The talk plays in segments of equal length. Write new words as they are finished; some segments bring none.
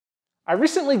I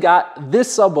recently got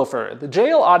this subwoofer, the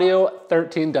JL Audio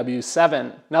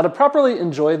 13W7. Now to properly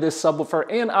enjoy this subwoofer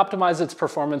and optimize its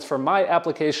performance for my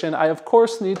application, I of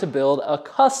course need to build a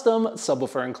custom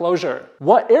subwoofer enclosure.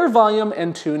 What air volume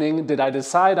and tuning did I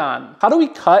decide on? How do we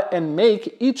cut and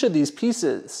make each of these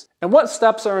pieces? And what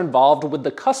steps are involved with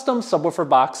the custom subwoofer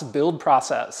box build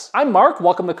process? I'm Mark,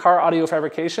 welcome to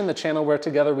CarAudioFabrication, the channel where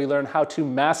together we learn how to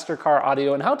master car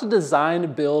audio and how to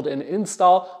design, build, and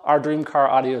install our dream car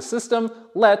audio system.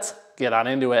 Let's get on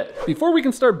into it. Before we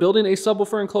can start building a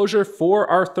subwoofer enclosure for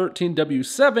our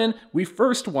 13W7, we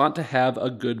first want to have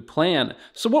a good plan.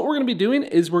 So what we're gonna be doing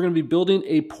is we're gonna be building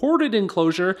a ported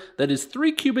enclosure that is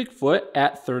 3 cubic foot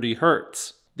at 30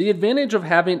 Hertz. The advantage of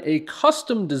having a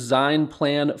custom design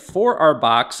plan for our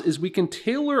box is we can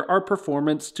tailor our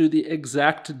performance to the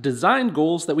exact design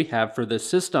goals that we have for this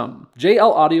system.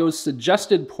 JL Audio's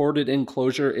suggested ported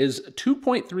enclosure is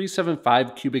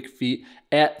 2.375 cubic feet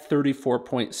at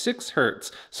 34.6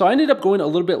 Hertz. So I ended up going a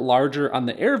little bit larger on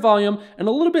the air volume and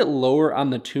a little bit lower on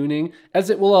the tuning, as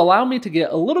it will allow me to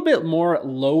get a little bit more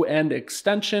low-end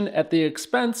extension at the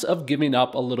expense of giving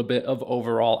up a little bit of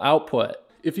overall output.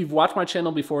 If you've watched my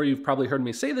channel before, you've probably heard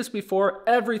me say this before,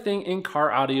 everything in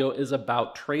car audio is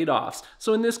about trade-offs.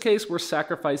 So in this case, we're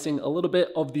sacrificing a little bit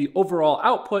of the overall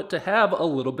output to have a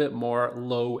little bit more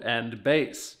low-end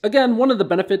bass. Again, one of the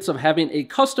benefits of having a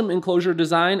custom enclosure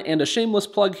design, and a shameless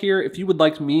plug here, if you would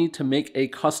like me to make a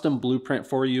custom blueprint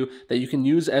for you that you can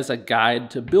use as a guide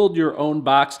to build your own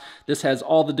box, this has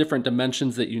all the different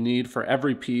dimensions that you need for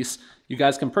every piece. You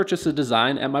guys can purchase a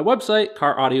design at my website,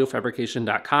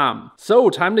 CarAudioFabrication.com. So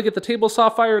time to get the table saw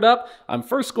fired up. I'm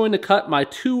first going to cut my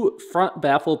 2 front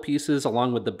baffle pieces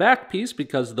along with the back piece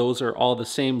because those are all the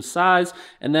same size.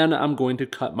 And then I'm going to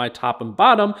cut my top and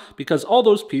bottom because all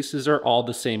those pieces are all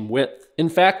the same width. In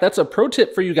fact, that's a pro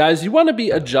tip for you guys. You want to be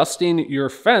adjusting your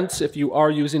fence if you are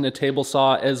using a table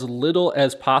saw as little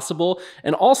as possible.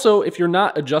 And also, if you're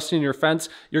not adjusting your fence,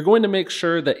 you're going to make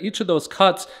sure that each of those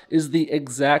cuts is the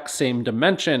exact same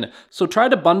dimension. So try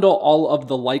to bundle all of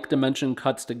the like dimension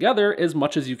cuts together as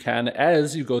much as you can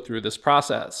as you go through this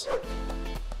process.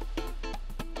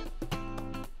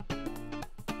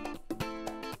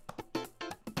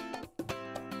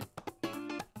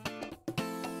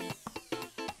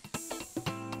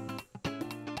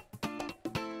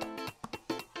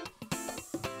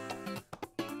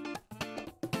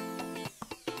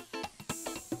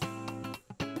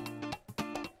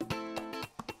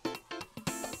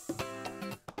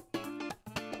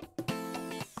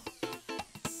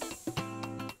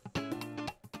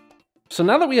 So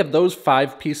now that we have those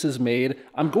 5 pieces made,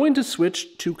 I'm going to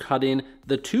switch to cutting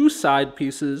the 2 side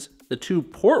pieces, the 2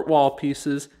 port wall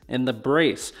pieces, and the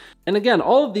brace. And again,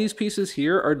 all of these pieces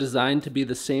here are designed to be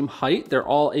the same height. They're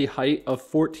all a height of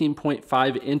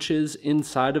 14.5 inches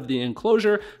inside of the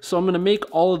enclosure. So I'm gonna make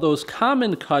all of those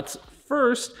common cuts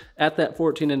first at that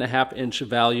 14.5 inch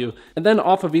value. And then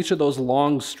off of each of those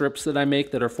long strips that I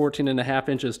make that are 14.5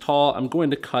 inches tall, I'm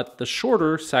going to cut the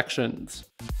shorter sections.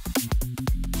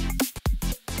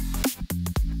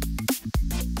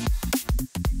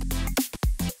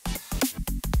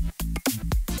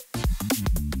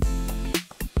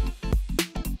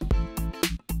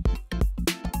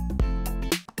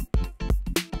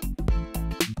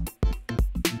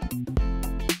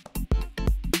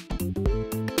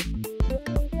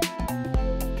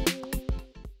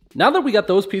 Now that we got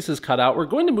those pieces cut out, we're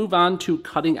going to move on to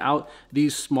cutting out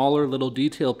these smaller little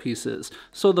detail pieces.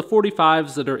 So the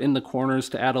 45s that are in the corners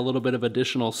to add a little bit of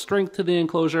additional strength to the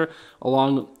enclosure,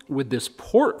 along with this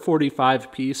port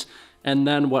 45 piece, and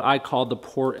then what I call the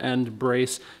port end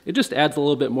brace. It just adds a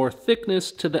little bit more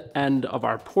thickness to the end of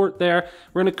our port there.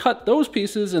 We're gonna cut those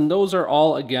pieces, and those are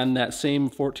all, again, that same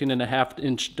 14.5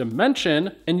 inch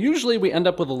dimension. And usually we end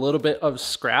up with a little bit of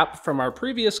scrap from our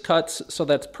previous cuts, so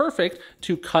that's perfect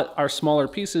to cut our smaller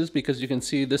pieces because you can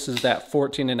see this is that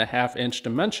 14.5 inch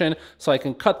dimension, so I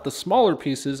can cut the smaller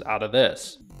pieces out of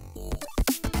this.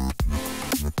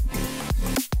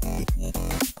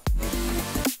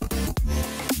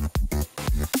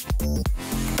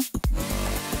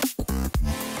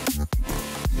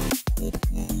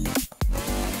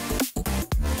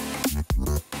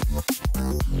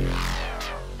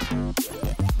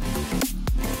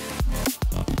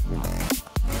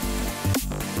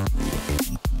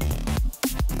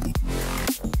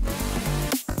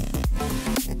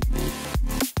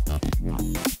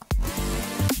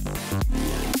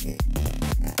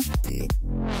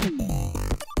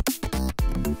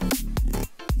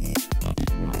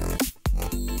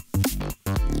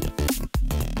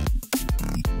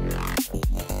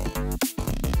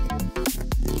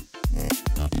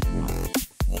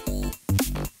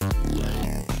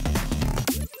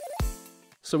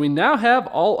 So we now have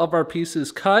all of our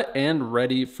pieces cut and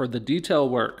ready for the detail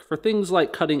work, for things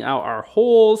like cutting out our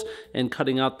holes and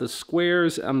cutting out the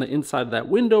squares on the inside of that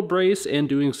window brace and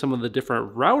doing some of the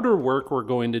different router work we're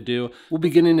going to do. We'll be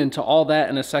getting into all that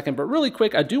in a second, but really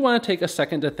quick, I do want to take a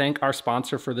second to thank our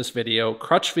sponsor for this video,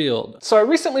 Crutchfield. So I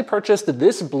recently purchased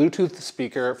this Bluetooth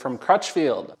speaker from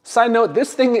Crutchfield. Side note,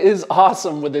 this thing is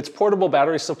awesome with its portable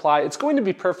battery supply. It's going to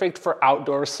be perfect for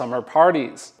outdoor summer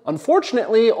parties.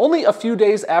 Unfortunately, only a few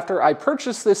days after I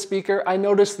purchased this speaker, I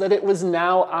noticed that it was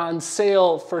now on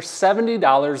sale for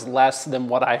 $70 less than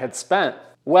what I had spent.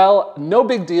 Well, no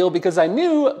big deal because I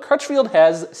knew Crutchfield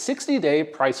has 60-day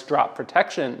price drop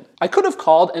protection. I could have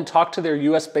called and talked to their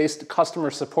US-based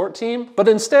customer support team, but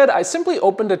instead I simply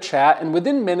opened a chat and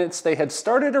within minutes they had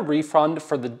started a refund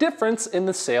for the difference in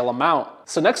the sale amount.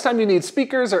 So next time you need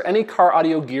speakers or any car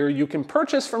audio gear, you can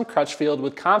purchase from Crutchfield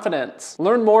with confidence.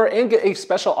 Learn more and get a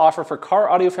special offer for car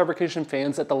audio fabrication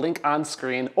fans at the link on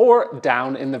screen or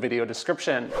down in the video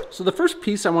description. So the first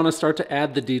piece I want to start to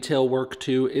add the detail work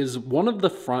to is one of the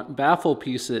front baffle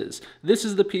pieces. This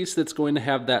is the piece that's going to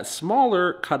have that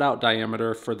smaller cutout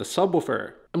diameter for the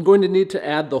subwoofer. I'm going to need to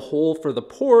add the hole for the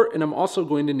port, and I'm also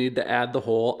going to need to add the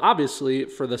hole, obviously,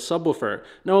 for the subwoofer.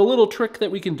 Now, a little trick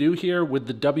that we can do here with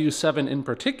the W7 in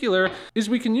particular is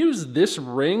we can use this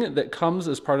ring that comes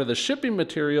as part of the shipping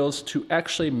materials to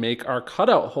actually make our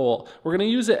cutout hole. We're going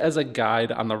to use it as a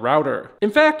guide on the router. In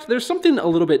fact, there's something a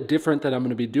little bit different that I'm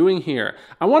going to be doing here.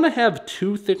 I want to have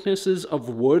two thicknesses of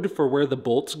wood for where the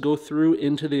bolts go through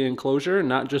into the enclosure,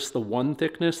 not just the one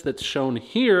thickness that's shown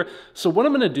here. So what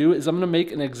I'm going to do is I'm going to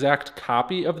make an exact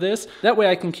copy of this. That way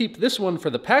I can keep this one for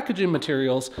the packaging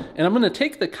materials, and I'm going to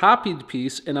take the copied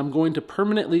piece and I'm going to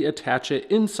permanently attach it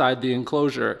inside the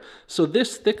enclosure. So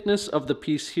this thickness of the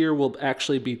piece here will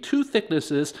actually be two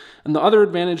thicknesses, and the other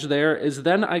advantage there is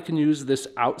then I can use this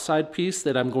outside piece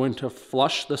that I'm going to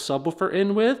flush the subwoofer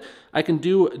in with. I can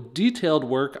do detailed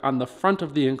work on the front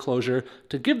of the enclosure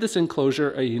to give this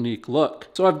enclosure a unique look.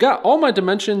 So I've got all my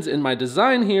dimensions in my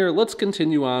design here. Let's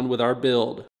continue on with our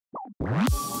build.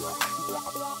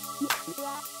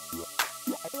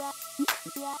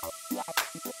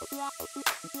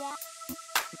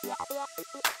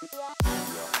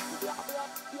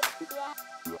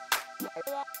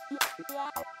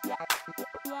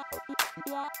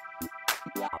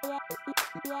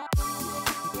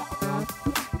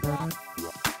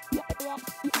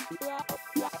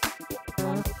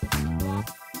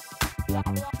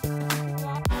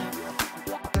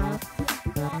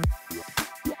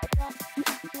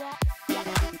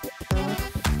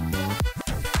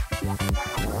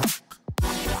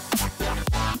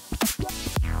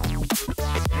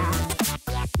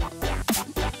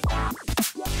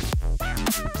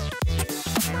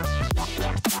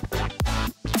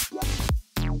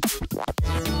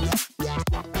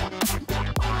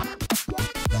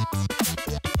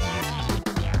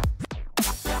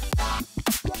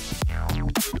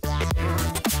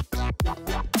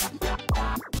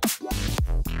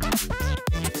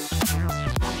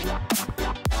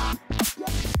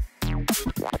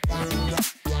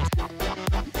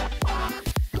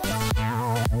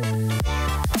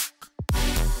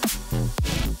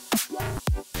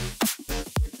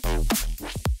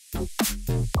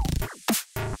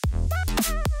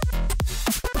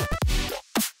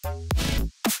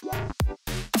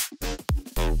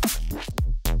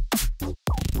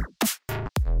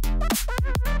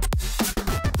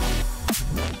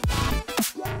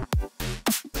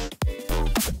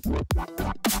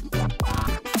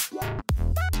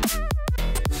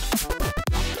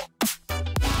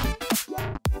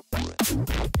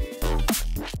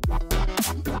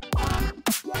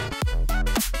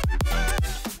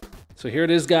 So here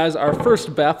it is, guys, our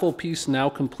first baffle piece now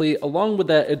complete, along with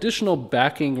that additional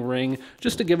backing ring,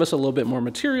 just to give us a little bit more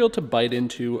material to bite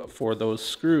into for those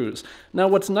screws. Now,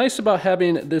 what's nice about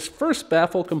having this first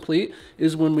baffle complete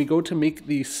is when we go to make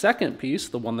the second piece,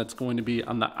 the one that's going to be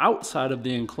on the outside of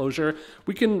the enclosure,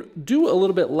 we can do a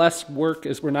little bit less work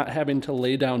as we're not having to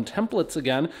lay down templates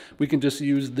again. We can just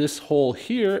use this hole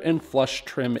here and flush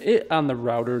trim it on the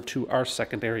router to our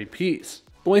secondary piece.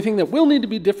 The only thing that will need to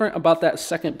be different about that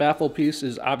second baffle piece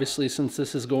is obviously, since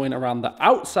this is going around the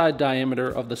outside diameter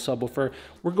of the subwoofer,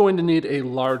 we're going to need a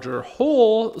larger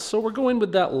hole, so we're going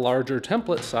with that larger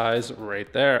template size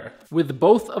right there. With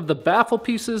both of the baffle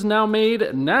pieces now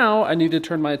made, now I need to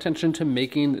turn my attention to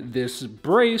making this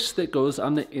brace that goes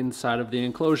on the inside of the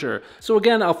enclosure. So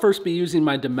again, I'll first be using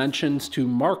my dimensions to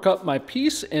mark up my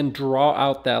piece and draw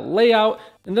out that layout.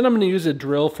 And then I'm going to use a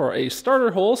drill for a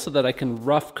starter hole so that I can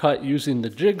rough cut using the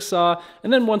jigsaw.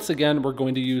 And then once again, we're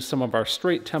going to use some of our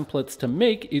straight templates to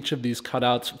make each of these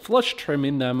cutouts, flush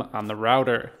trimming them on the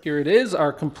router. Here it is,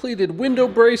 our completed window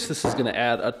brace. This is going to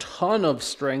add a ton of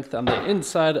strength on the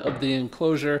inside of the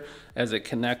enclosure as it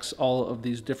connects all of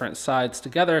these different sides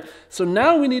together. So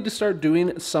now we need to start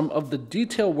doing some of the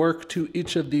detail work to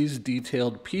each of these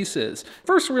detailed pieces.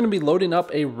 First, we're going to be loading up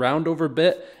a roundover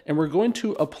bit, and we're going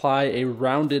to apply a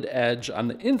rounded edge on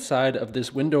the inside of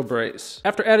this window brace.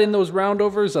 After adding those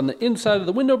roundovers on the inside of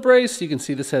the window brace, you can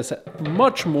see this has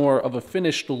much more of a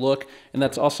finished look, and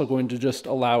that's also going to just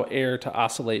allow air to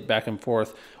oscillate back and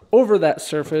forth over that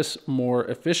surface more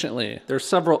efficiently. There's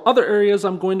several other areas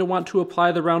I'm going to want to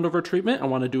apply the roundover treatment. I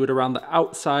want to do it around the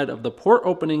outside of the port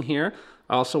opening here.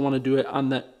 I also want to do it on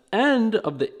the end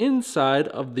of the inside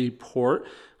of the port.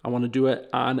 I want to do it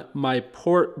on my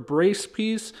port brace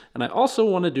piece, and I also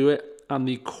want to do it on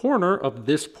the corner of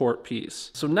this port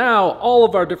piece. So now all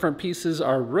of our different pieces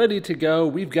are ready to go.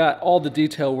 We've got all the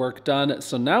detail work done.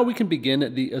 So now we can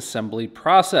begin the assembly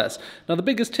process. Now the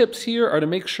biggest tips here are to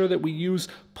make sure that we use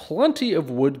plenty of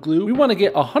wood glue. We want to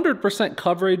get 100%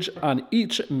 coverage on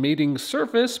each mating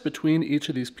surface between each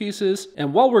of these pieces.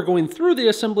 And while we're going through the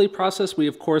assembly process, we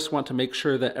of course want to make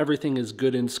sure that everything is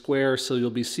good and square. So you'll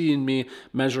be seeing me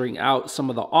measuring out some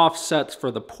of the offsets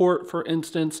for the port, for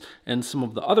instance, and some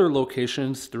of the other locations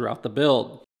throughout the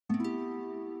build.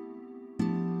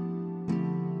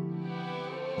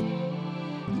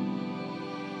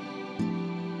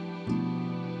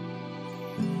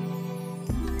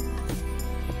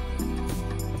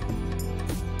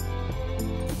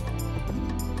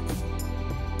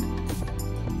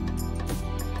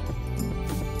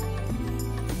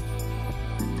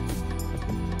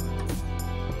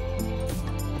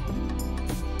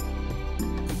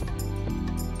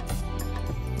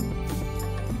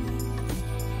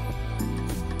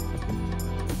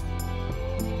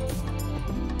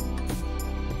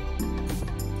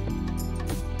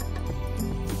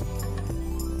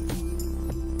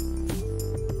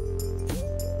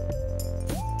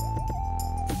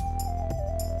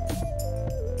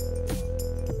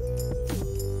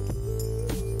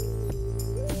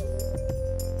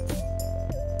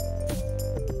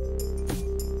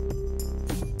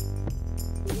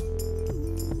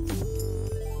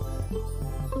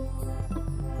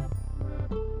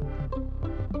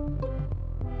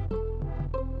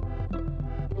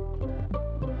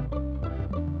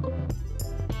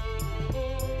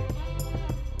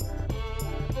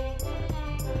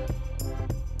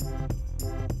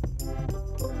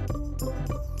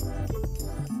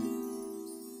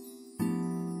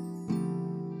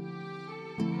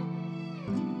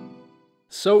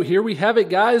 So here we have it,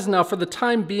 guys. Now for the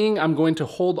time being, I'm going to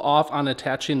hold off on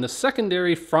attaching the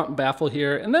secondary front baffle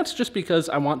here, and that's just because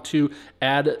I want to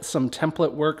add some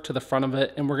template work to the front of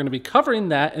it, and we're going to be covering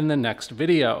that in the next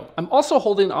video. I'm also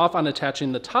holding off on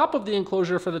attaching the top of the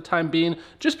enclosure for the time being,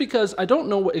 just because I don't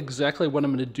know exactly what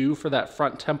I'm going to do for that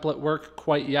front template work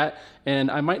quite yet, and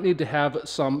I might need to have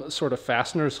some sort of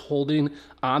fasteners holding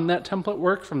on that template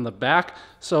work from the back.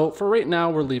 So for right now,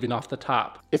 we're leaving off the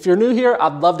top. If you're new here,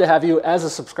 I'd love to have you as a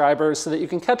subscriber so that you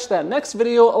can catch that next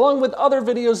video along with other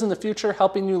videos in the future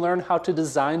helping you learn how to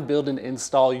design, build, and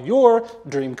install your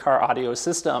dream car audio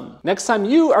system. Next time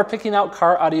you are picking out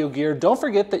car audio gear, don't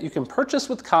forget that you can purchase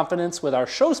with confidence with our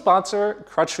show sponsor,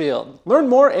 Crutchfield. Learn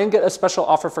more and get a special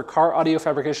offer for car audio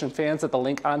fabrication fans at the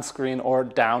link on screen or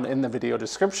down in the video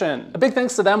description. A big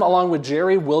thanks to them along with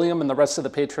Jerry, William, and the rest of the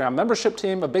Patreon membership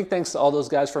team. A big thanks to all those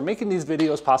guys for making these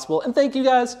videos possible, and thank you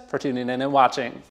guys for tuning in and watching.